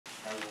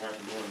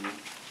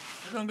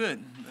They're doing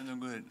good. They're doing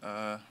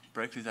good.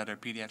 Breakfast at our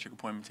pediatric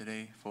appointment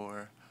today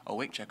for a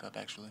weight checkup,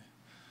 actually.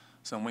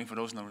 So I'm waiting for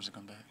those numbers to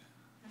come back.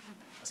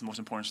 That's the most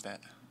important stat.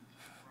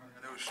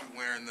 I noticed you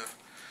wearing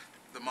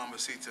the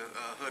Mamacita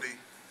hoodie.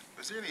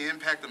 Is there any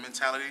impact, the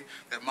mentality,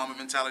 that Mama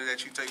mentality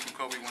that you take from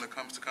Kobe when it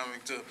comes to coming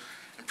to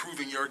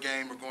improving your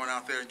game or going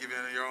out there and giving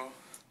it your all?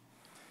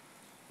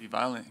 Be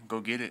violent. Go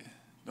get it.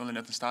 Don't let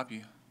nothing stop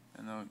you.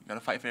 You know, got to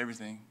fight for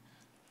everything.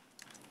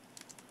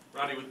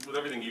 Rodney, with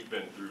everything you've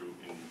been through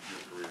in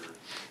your career,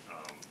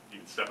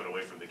 even stepping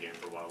away from the game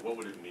for a while, what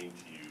would it mean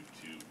to you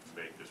to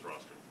make this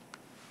roster?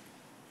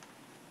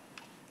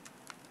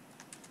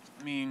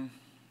 I mean,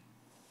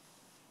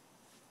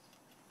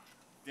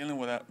 dealing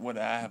with what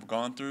I have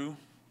gone through,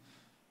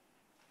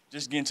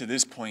 just getting to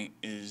this point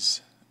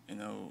is, you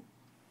know,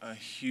 a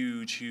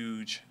huge,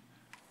 huge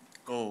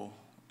goal,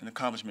 an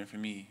accomplishment for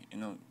me. You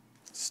know,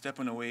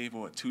 stepping away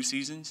for 2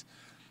 seasons,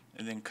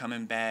 and then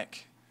coming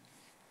back,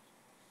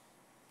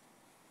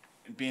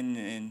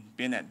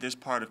 being at this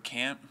part of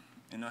camp,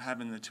 you know,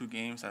 having the 2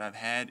 games that I've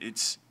had,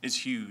 it's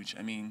huge.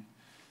 I mean,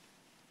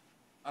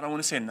 I don't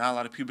want to say not a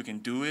lot of people can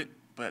do it,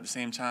 but at the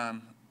same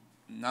time,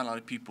 not a lot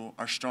of people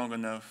are strong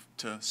enough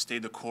to stay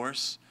the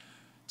course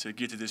to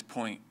get to this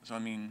point. So, I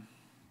mean,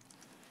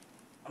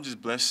 I'm just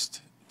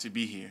blessed to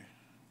be here.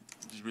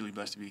 I'm just really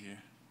blessed to be here.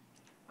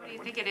 What do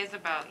you think it is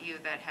about you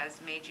that has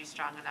made you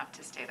strong enough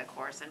to stay the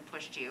course and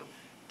pushed you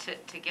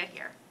to get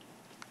here?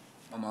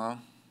 My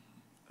mom.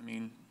 I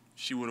mean,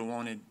 she would have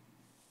wanted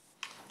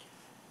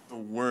the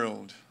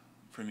world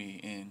for me,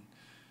 and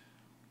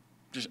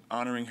just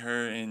honoring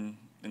her and,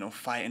 you know,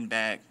 fighting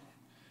back,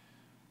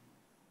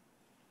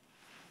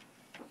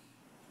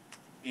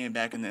 being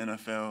back in the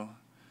NFL,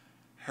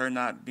 her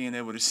not being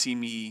able to see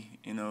me,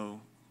 you know,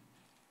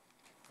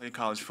 play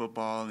college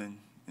football and,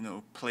 you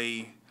know,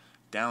 play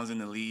downs in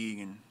the league,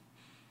 and,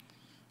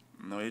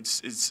 you know,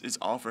 it's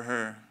all for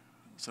her.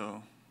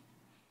 So,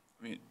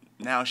 I mean,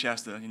 now she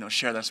has to, you know,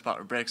 share that spot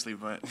with Brexley,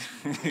 but,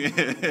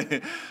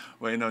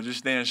 but, you know, just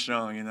staying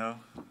strong, you know.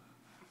 What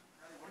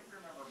do you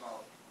remember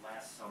about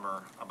last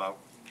summer, about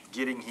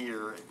getting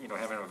here, you know,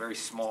 having a very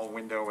small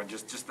window and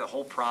just the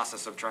whole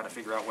process of trying to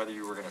figure out whether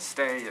you were going to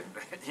stay and,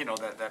 you know,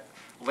 that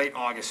late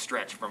August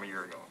stretch from a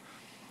year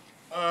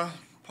ago?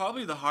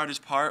 Probably the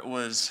hardest part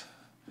was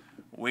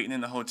waiting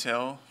in the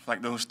hotel for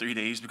like those 3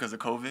 days because of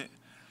COVID,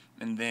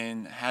 and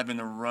then having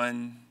to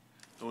run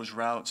those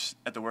routes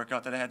at the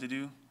workout that I had to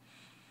do.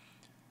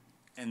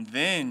 And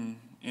then,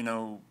 you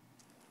know,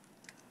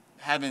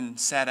 having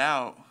sat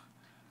out,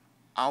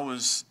 I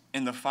was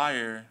in the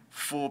fire,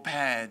 full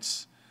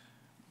pads,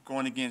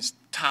 going against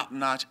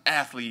top-notch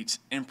athletes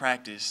in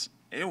practice.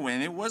 It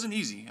wasn't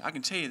easy. I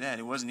can tell you that.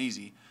 It wasn't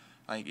easy.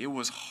 Like, it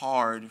was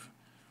hard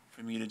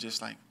for me to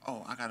just like,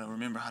 oh, I got to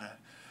remember how to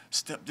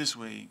step this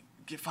way,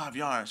 get 5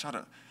 yards, try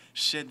to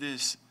shed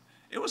this.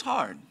 It was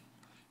hard.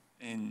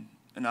 And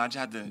I just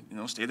had to, you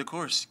know, stay the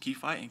course, keep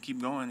fighting, keep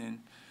going. And,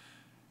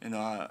 you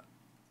know,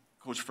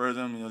 Coach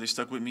Furtham, you know, they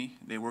stuck with me.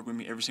 They work with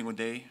me every single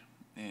day.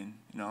 And,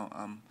 you know,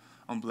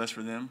 I'm blessed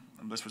for them.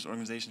 I'm blessed for this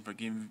organization for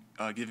giving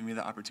me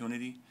the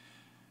opportunity.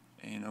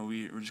 And, you know,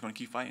 we're just going to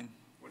keep fighting.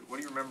 What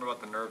do you remember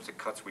about the nerves at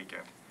Cuts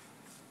weekend?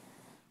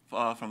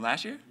 From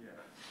last year? Yeah.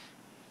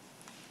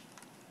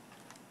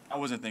 I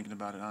wasn't thinking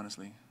about it,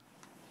 honestly.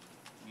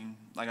 I mean,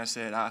 like I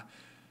said,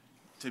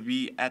 to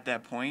be at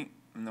that point,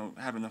 you know,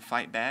 having to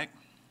fight back,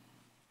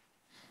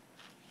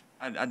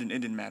 it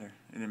didn't matter.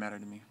 It didn't matter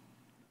to me.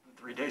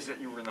 The 3 days that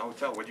you were in the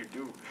hotel, what'd you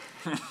do?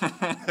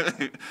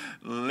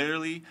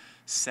 Literally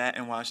sat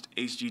and watched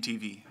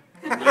HGTV.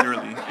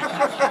 Literally.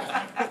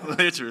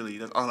 Literally,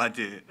 that's all I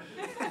did.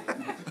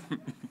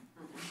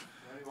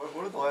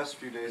 What have the last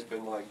few days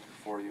been like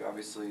for you?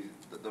 Obviously,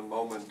 the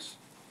moment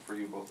for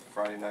you both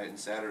Friday night and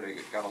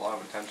Saturday got a lot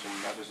of attention,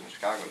 not just in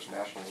Chicago, it's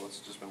nationally. What's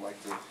it just been like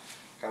to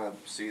kind of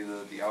see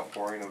the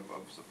outpouring of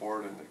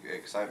support and the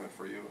excitement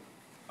for you?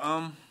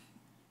 I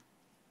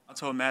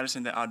told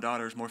Madison that our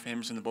daughter is more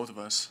famous than the both of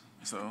us.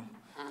 So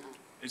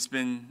it's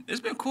been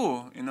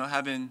cool, you know,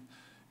 having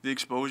the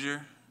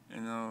exposure,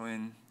 you know,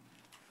 and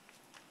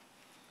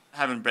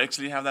having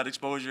Brexley have that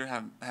exposure,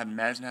 having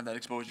Madison have that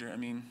exposure. I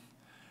mean,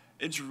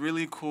 it's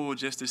really cool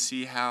just to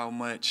see how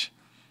much,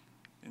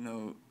 you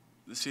know,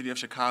 the city of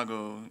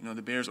Chicago, you know,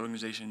 the Bears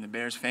organization, the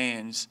Bears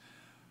fans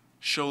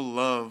show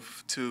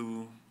love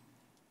to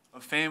a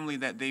family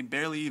that they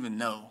barely even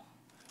know.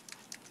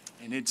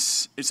 And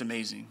it's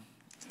amazing,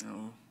 you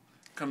know,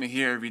 coming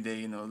here every day,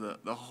 you know,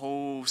 the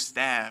whole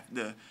staff,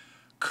 the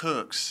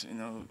cooks, you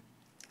know,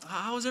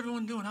 how's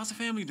everyone doing? How's the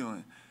family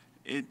doing?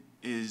 It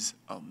is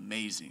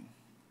amazing.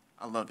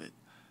 I love it.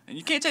 And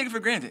you can't take it for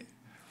granted.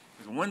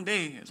 Because one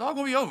day, it's all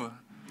going to be over.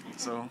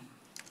 So,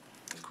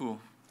 it's cool.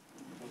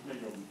 What's been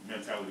your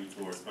mentality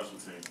towards special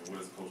teams, and what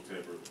does Coach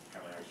Tabor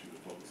kind of ask you to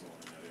focus on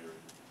in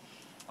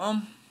that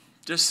area?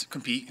 Just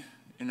compete.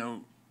 You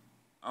know,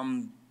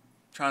 I'm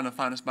trying to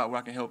find a spot where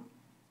I can help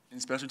in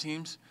special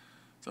teams.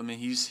 So, I mean,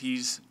 he's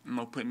you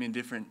know, putting me in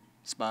different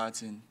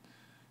spots and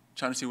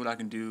trying to see what I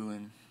can do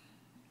and,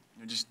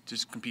 you know,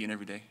 just competing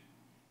every day.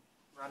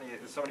 Ronnie,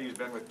 as somebody who's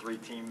been with 3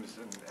 teams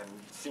and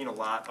seen a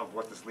lot of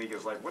what this league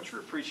is like, what's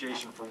your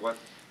appreciation for what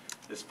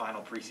this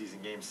final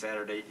preseason game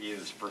Saturday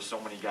is for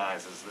so many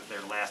guys as their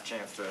last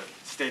chance to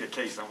state a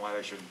case on why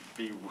they should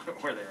be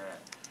where they're at?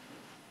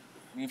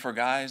 I mean, for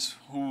guys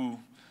who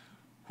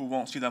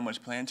won't see that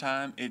much playing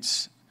time,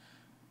 it's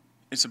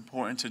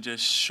important to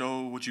just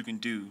show what you can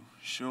do,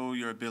 show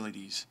your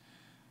abilities.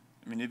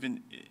 I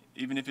mean,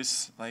 even if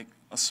it's like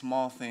a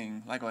small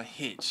thing, like a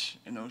hitch,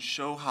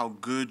 show how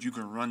good you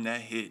can run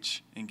that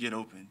hitch and get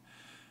open.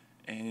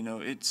 And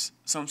it's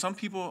some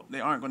people, they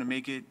aren't going to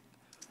make it.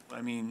 But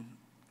I mean,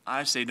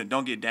 I say that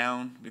don't get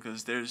down,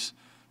 because there's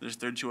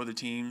 32 other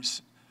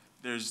teams,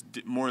 there's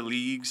more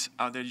leagues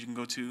out there you can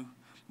go to.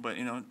 But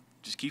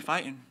just keep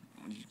fighting.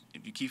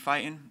 If you keep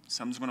fighting,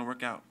 something's going to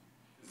work out.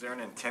 Is there an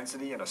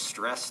intensity and a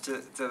stress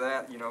to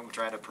that,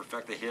 trying to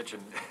perfect the hitch?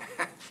 And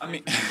I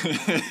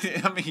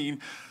mean,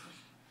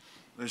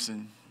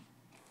 listen,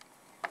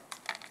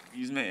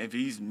 if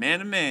he's man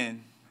to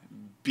man,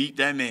 beat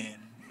that man.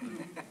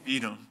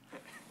 Beat him.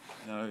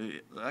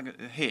 Like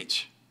a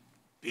hitch.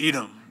 Beat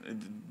him.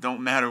 It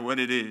don't matter what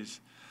it is.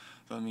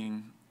 So, I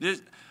mean,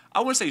 I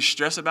wouldn't say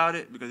stress about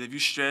it, because if you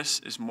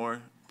stress, it's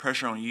more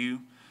pressure on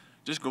you.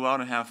 Just go out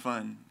and have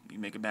fun. You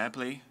make a bad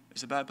play,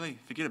 it's a bad play.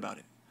 Forget about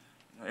it.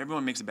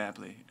 Everyone makes a bad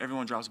play.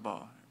 Everyone drops the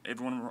ball.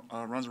 Everyone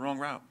runs the wrong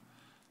route.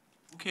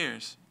 Who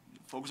cares?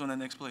 Focus on that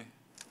next play.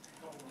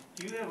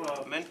 Do you have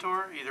a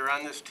mentor, either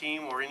on this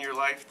team or in your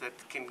life, that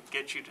can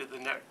get you to the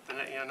next,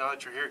 now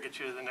that you're here, get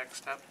you to the next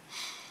step?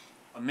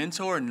 A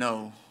mentor,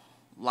 no.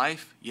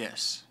 Life,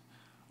 yes.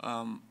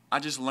 I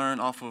just learn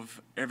off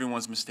of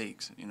everyone's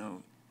mistakes.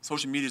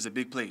 Social media is a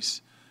big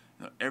place.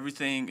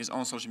 Everything is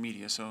on social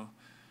media. So,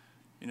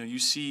 you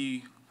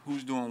see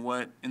who's doing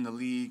what in the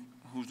league,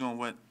 who's doing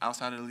what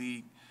outside of the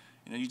league.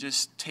 You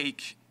just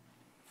take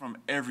from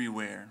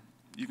everywhere.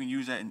 You can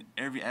use that in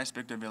every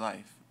aspect of your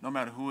life. No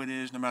matter who it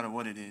is, no matter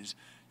what it is,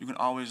 you can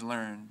always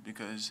learn,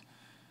 because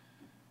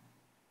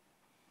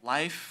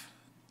life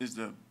is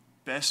the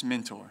best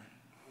mentor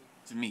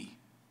to me,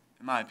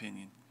 in my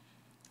opinion.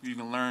 You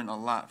can learn a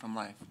lot from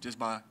life just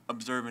by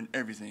observing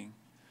everything.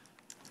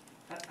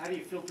 How do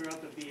you filter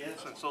out the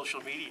BS on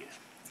social media?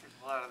 There's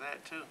a lot of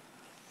that, too.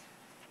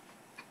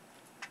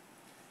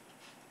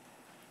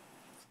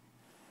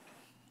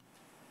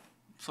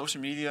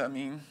 Social media, I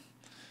mean,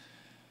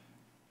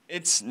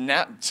 it's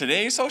not,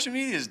 today's social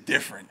media is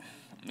different.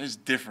 It's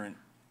different.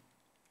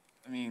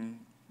 I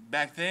mean,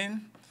 back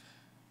then,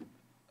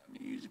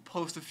 you just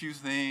post a few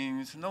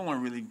things, no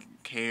one really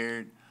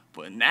cared.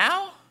 But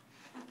now,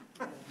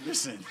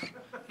 listen,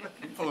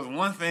 you post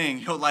one thing,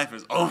 your life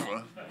is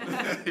over.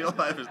 Your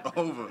life is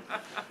over.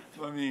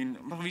 So, I mean,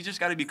 we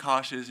just got to be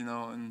cautious,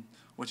 in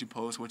what you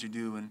post, what you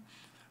do. And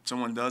if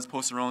someone does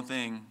post the wrong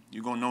thing,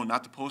 you're going to know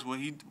not to post what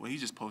he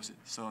just posted.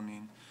 So, I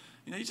mean,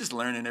 you're just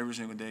learning every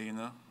single day, All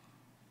right,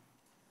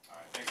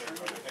 thanks,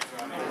 everybody.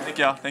 Thanks, Rodney. Thank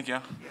y'all. Thank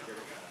y'all.